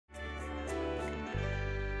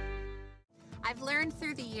I've learned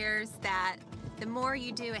through the years that the more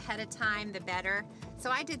you do ahead of time, the better. So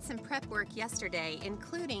I did some prep work yesterday,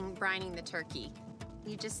 including brining the turkey.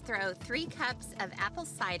 You just throw 3 cups of apple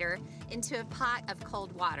cider into a pot of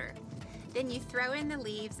cold water. Then you throw in the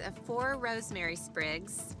leaves of 4 rosemary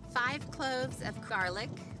sprigs, 5 cloves of garlic,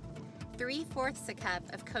 3/4 a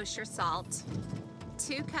cup of kosher salt,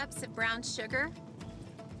 2 cups of brown sugar,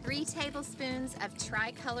 3 tablespoons of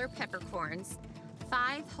tricolor peppercorns,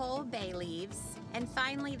 5 whole bay leaves, and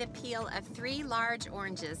finally the peel of 3 large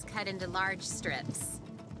oranges cut into large strips.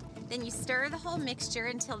 Then you stir the whole mixture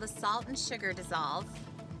until the salt and sugar dissolve.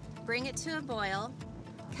 Bring it to a boil,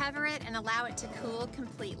 cover it and allow it to cool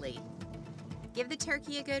completely. Give the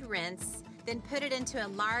turkey a good rinse, then put it into a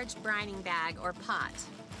large brining bag or pot.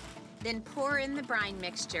 Then pour in the brine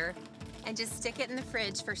mixture and just stick it in the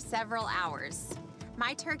fridge for several hours.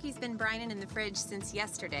 My turkey's been brining in the fridge since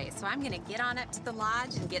yesterday, so I'm gonna get on up to the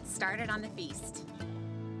lodge and get started on the feast.